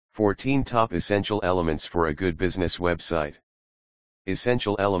14 Top Essential Elements for a Good Business Website.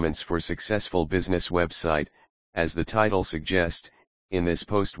 Essential Elements for Successful Business Website. As the title suggests, in this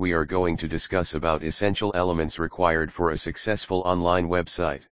post we are going to discuss about essential elements required for a successful online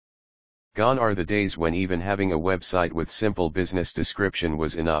website. Gone are the days when even having a website with simple business description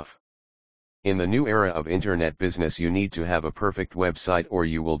was enough. In the new era of internet business, you need to have a perfect website or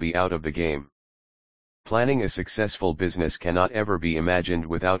you will be out of the game. Planning a successful business cannot ever be imagined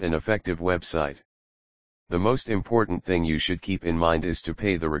without an effective website. The most important thing you should keep in mind is to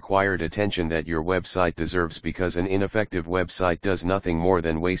pay the required attention that your website deserves, because an ineffective website does nothing more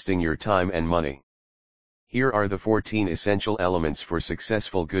than wasting your time and money. Here are the 14 essential elements for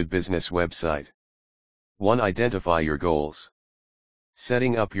successful good business website. 1. Identify your goals.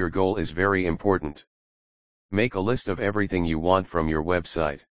 Setting up your goal is very important. Make a list of everything you want from your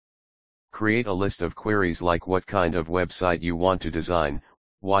website. Create a list of queries like what kind of website you want to design,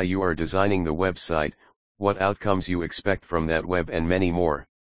 why you are designing the website, what outcomes you expect from that web, and many more.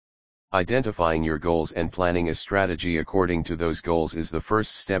 Identifying your goals and planning a strategy according to those goals is the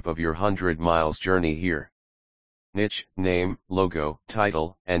first step of your 100 miles journey here. Niche, name, logo,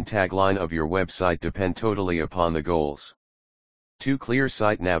 title, and tagline of your website depend totally upon the goals. 2. Clear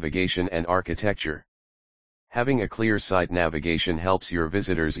site navigation and architecture. Having a clear site navigation helps your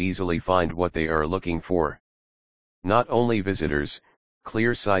visitors easily find what they are looking for. Not only visitors,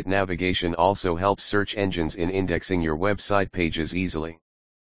 clear site navigation also helps search engines in indexing your website pages easily.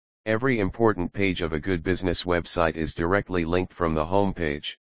 Every important page of a good business website is directly linked from the home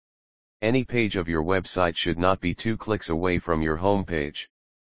page. Any page of your website should not be 2 clicks away from your home page.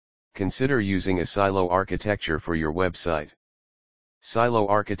 Consider using a silo architecture for your website. Silo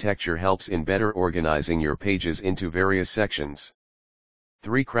architecture helps in better organizing your pages into various sections.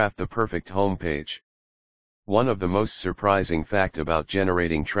 3. Craft the perfect homepage. One of the most surprising fact about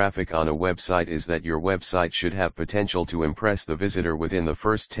generating traffic on a website is that your website should have potential to impress the visitor within the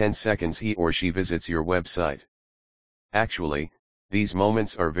first 10 seconds he or she visits your website. Actually, these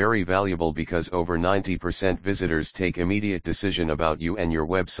moments are very valuable because over 90% visitors take immediate decision about you and your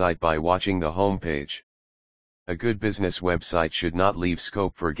website by watching the homepage. A good business website should not leave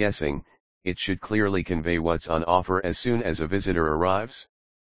scope for guessing, it should clearly convey what's on offer as soon as a visitor arrives.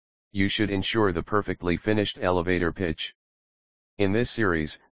 You should ensure the perfectly finished elevator pitch. In this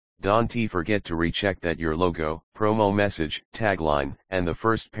series, don't forget to recheck that your logo, promo message, tagline, and the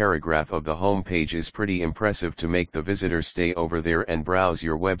first paragraph of the home page is pretty impressive to make the visitor stay over there and browse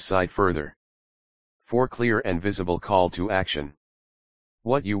your website further. 4. Clear and visible call to action.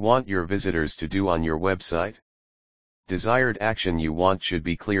 What you want your visitors to do on your website? Desired action you want should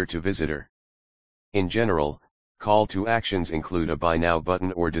be clear to visitor. In general, call to actions include a buy now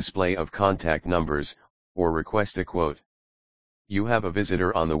button or display of contact numbers, or request a quote. You have a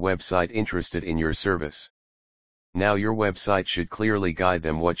visitor on the website interested in your service. Now your website should clearly guide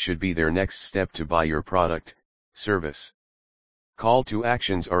them what should be their next step to buy your product, service. Call to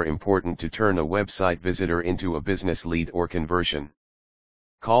actions are important to turn a website visitor into a business lead or conversion.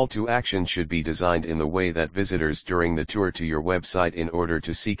 Call to action should be designed in the way that visitors during the tour to your website in order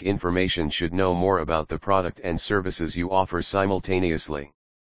to seek information should know more about the product and services you offer simultaneously.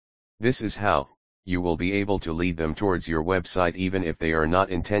 This is how you will be able to lead them towards your website even if they are not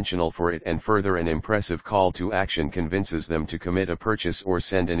intentional for it, and further, an impressive call to action convinces them to commit a purchase or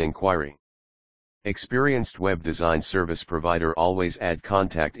send an inquiry. Experienced web design service provider always add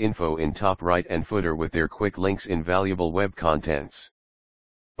contact info in top right and footer with their quick links in valuable web contents.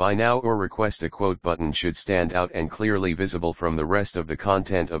 Buy now or request a quote button should stand out and clearly visible from the rest of the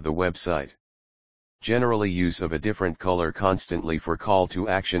content of the website. Generally, use of a different color constantly for call to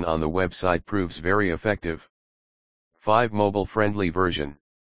action on the website proves very effective. 5. Mobile-friendly version.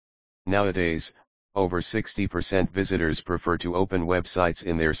 Nowadays, over 60% visitors prefer to open websites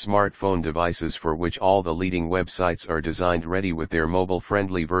in their smartphone devices, for which all the leading websites are designed ready with their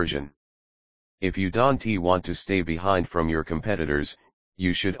mobile-friendly version. If you don't want to stay behind from your competitors,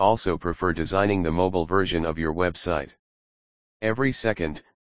 you should also prefer designing the mobile version of your website. Every second,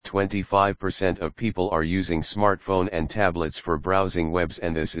 25% of people are using smartphone and tablets for browsing webs,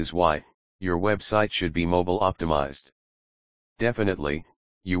 and this is why your website should be mobile optimized. Definitely,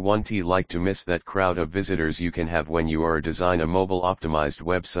 you won't like to miss that crowd of visitors you can have when you are design a mobile optimized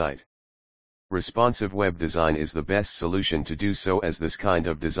website. Responsive web design is the best solution to do so, as this kind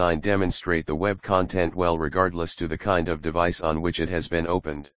of design demonstrate the web content well regardless to the kind of device on which it has been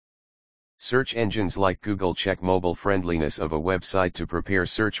opened. Search engines like Google check mobile friendliness of a website to prepare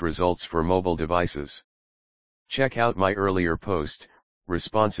search results for mobile devices. Check out my earlier post,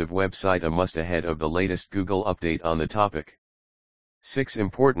 Responsive Website a Must ahead of the latest Google update on the topic. 6.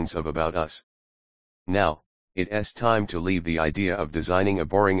 Importance of About Us. Now, it's time to leave the idea of designing a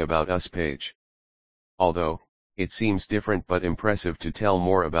boring About Us page. Although, it seems different but impressive to tell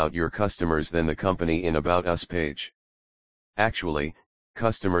more about your customers than the company in About Us page. Actually,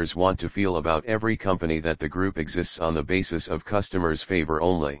 customers want to feel about every company that the group exists on the basis of customers' favor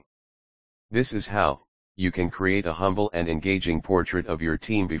only. This is how you can create a humble and engaging portrait of your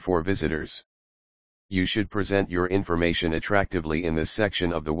team before visitors. You should present your information attractively in this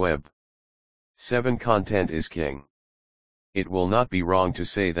section of the web. 7. Content is king. It will not be wrong to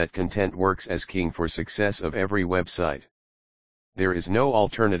say that content works as king for success of every website. There is no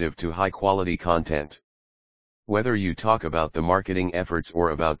alternative to high-quality content. Whether you talk about the marketing efforts or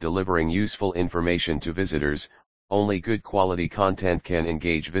about delivering useful information to visitors, only good quality content can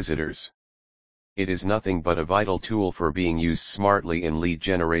engage visitors. It is nothing but a vital tool for being used smartly in lead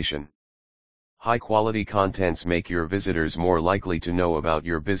generation. High-quality contents make your visitors more likely to know about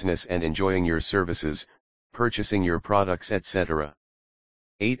your business and enjoying your services, purchasing your products, etc.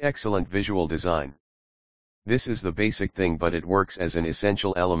 8. Excellent visual design. This is the basic thing, but it works as an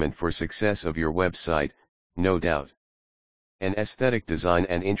essential element for success of your website, no doubt. An aesthetic design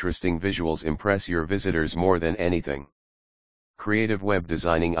and interesting visuals impress your visitors more than anything. Creative web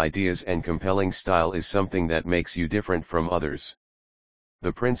designing ideas and compelling style is something that makes you different from others.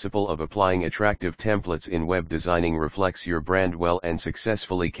 The principle of applying attractive templates in web designing reflects your brand well and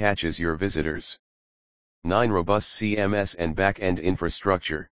successfully catches your visitors. 9. Robust CMS and back-end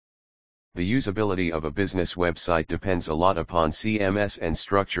infrastructure. The usability of a business website depends a lot upon CMS and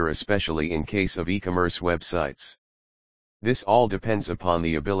structure, especially in case of e-commerce websites. This all depends upon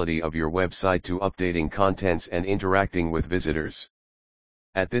the ability of your website to updating contents and interacting with visitors.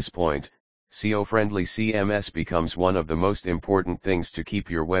 At this point, SEO-friendly CMS becomes one of the most important things to keep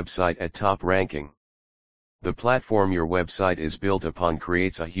your website at top ranking. The platform your website is built upon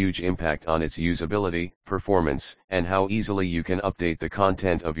creates a huge impact on its usability, performance, and how easily you can update the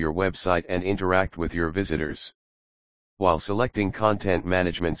content of your website and interact with your visitors. While selecting content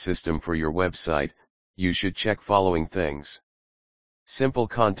management system for your website, you should check following things. Simple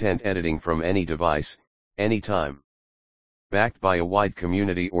content editing from any device, anytime. Backed by a wide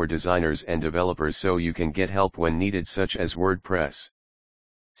community or designers and developers so you can get help when needed, such as WordPress.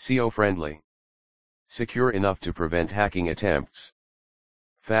 SEO-friendly. Secure enough to prevent hacking attempts.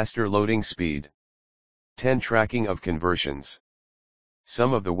 Faster loading speed. 10. Tracking of conversions.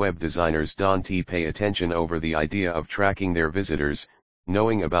 Some of the web designers don't pay attention over the idea of tracking their visitors,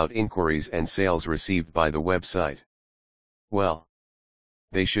 knowing about inquiries and sales received by the website. Well,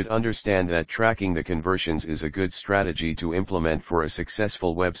 they should understand that tracking the conversions is a good strategy to implement for a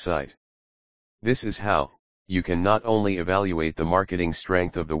successful website. This is how you can not only evaluate the marketing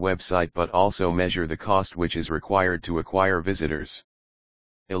strength of the website but also measure the cost which is required to acquire visitors.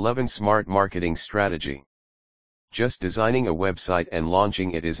 11. Smart marketing strategy. Just designing a website and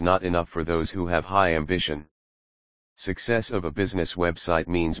launching it is not enough for those who have high ambition. Success of a business website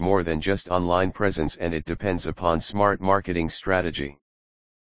means more than just online presence, and it depends upon smart marketing strategy.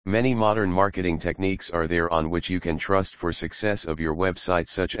 Many modern marketing techniques are there on which you can trust for success of your website,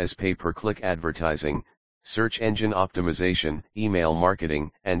 such as pay-per-click advertising, search engine optimization, email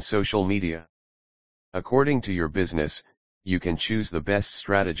marketing, and social media. According to your business, you can choose the best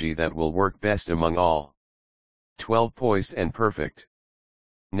strategy that will work best among all. 12. Poised and perfect.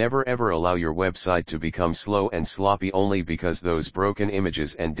 Never ever allow your website to become slow and sloppy only because those broken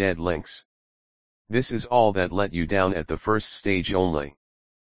images and dead links. This is all that let you down at the first stage only.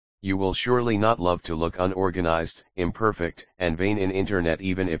 You will surely not love to look unorganized, imperfect, and vain in internet,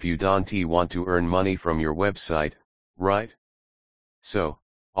 even if you don't want to earn money from your website, right? So,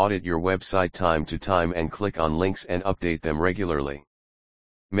 audit your website time to time and click on links and update them regularly.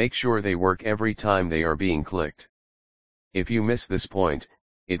 Make sure they work every time they are being clicked. If you miss this point,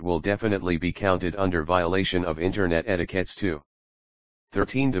 it will definitely be counted under violation of internet etiquettes too.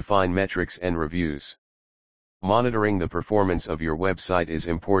 13. Define metrics and reviews. Monitoring the performance of your website is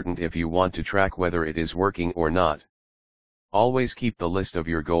important if you want to track whether it is working or not. Always keep the list of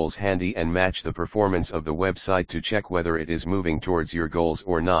your goals handy and match the performance of the website to check whether it is moving towards your goals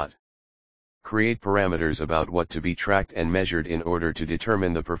or not. Create parameters about what to be tracked and measured in order to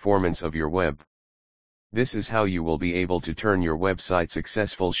determine the performance of your web. This is how you will be able to turn your website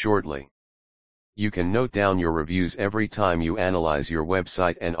successful shortly. You can note down your reviews every time you analyze your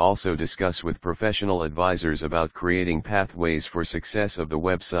website and also discuss with professional advisors about creating pathways for success of the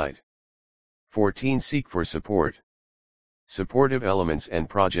website. 14. Seek for support. Supportive elements and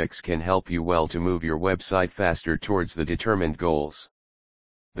projects can help you well to move your website faster towards the determined goals.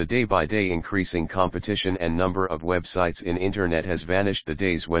 The day-by-day increasing competition and number of websites in internet has vanished the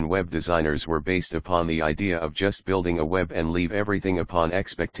days when web designers were based upon the idea of just building a web and leave everything upon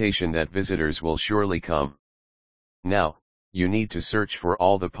expectation that visitors will surely come. Now, you need to search for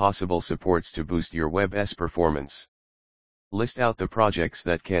all the possible supports to boost your web's performance. List out the projects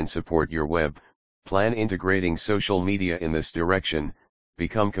that can support your web, plan integrating social media in this direction,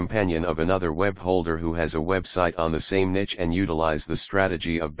 become companion of another web holder who has a website on the same niche and utilize the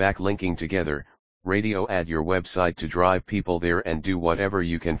strategy of backlinking together, radio ad your website to drive people there and do whatever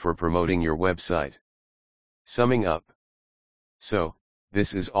you can for promoting your website. Summing up. So,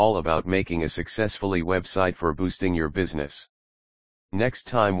 this is all about making a successfully website for boosting your business. Next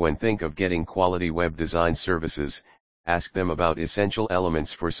time when think of getting quality web design services, ask them about essential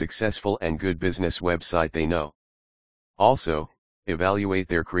elements for successful and good business website they know. Also, evaluate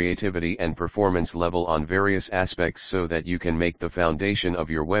their creativity and performance level on various aspects so that you can make the foundation of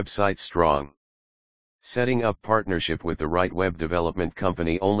your website strong. Setting up partnership with the right web development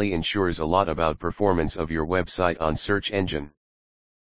company only ensures a lot about performance of your website on search engine.